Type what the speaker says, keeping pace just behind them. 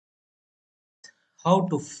how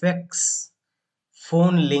to fix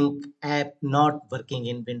phone link app not working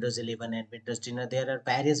in Windows 11 and Windows 10. There are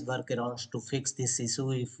various workarounds to fix this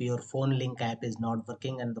issue if your phone link app is not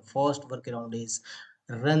working, and the first workaround is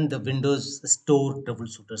run the Windows Store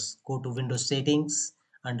troubleshooters. Go to Windows settings,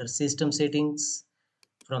 under system settings,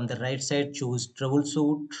 from the right side choose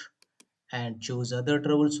troubleshoot and choose other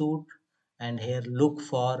troubleshoot, and here look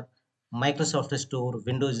for Microsoft Store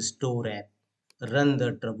Windows Store app. Run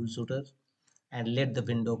the troubleshooter and let the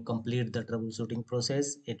window complete the troubleshooting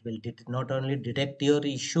process. It will not only detect your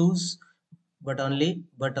issues but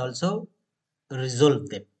also resolve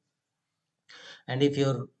them. And if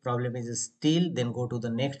your problem is still, then go to the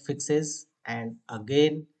next fixes and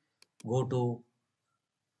again go to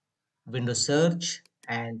Windows search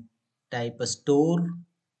and type a store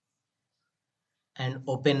and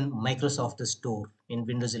open Microsoft Store in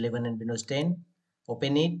Windows 11 and Windows 10.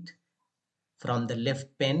 Open it. From the left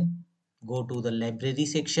pane, go to the library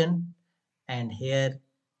section, and here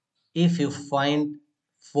if you find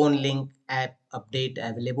phone link app update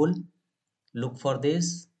available, look for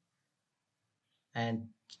this, and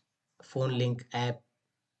phone link app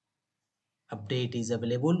update is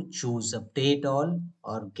available. Choose update all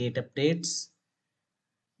or get updates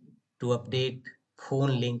to update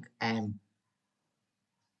phone link app.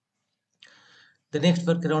 The next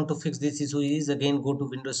workaround to fix this issue is again go to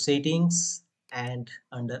Windows settings and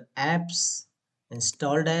under apps,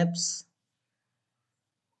 installed apps,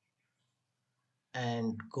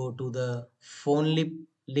 and go to the phone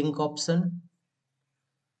link option.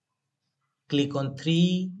 Click on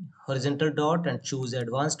three horizontal dot and choose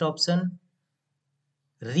advanced option.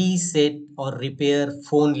 Reset or repair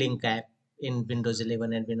phone link app in Windows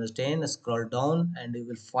 11 and Windows 10. Scroll down and you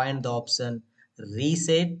will find the option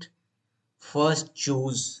reset. First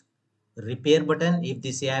choose repair button. If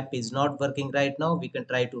this app is not working right now, we can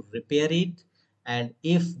try to repair it, and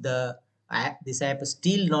if this app is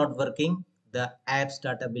still not working, the app's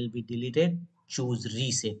data will be deleted. Choose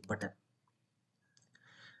reset button,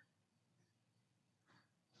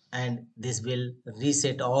 and this will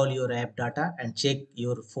reset all your app data and check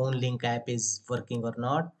your phone link app is working or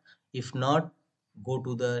not. If not, go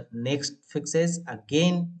to the next fixes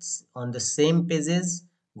again on the same pages.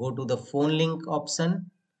 Go to the phone link option,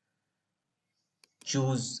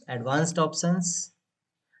 choose advanced options,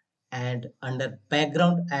 and under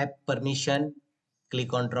background app permission,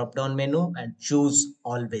 click on drop down menu and choose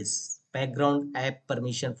always. Background app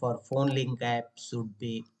permission for phone link app should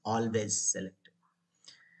be always selected.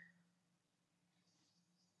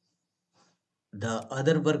 The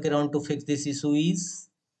other workaround to fix this issue is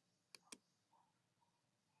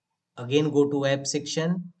again go to app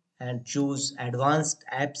section and choose advanced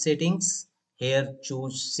app settings. Here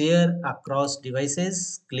choose share across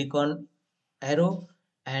devices, click on arrow,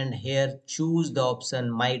 and here choose the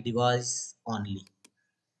option my device only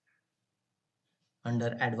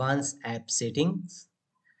under advanced app settings,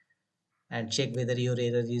 and check whether your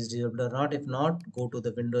error is disabled or not. If not, go to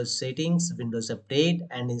the Windows settings, Windows update,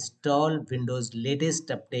 and install Windows latest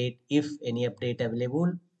update. If any update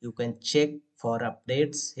available, you can check for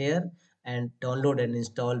updates here and download and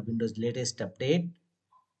install Windows latest update.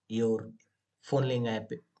 Your phone link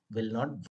app will not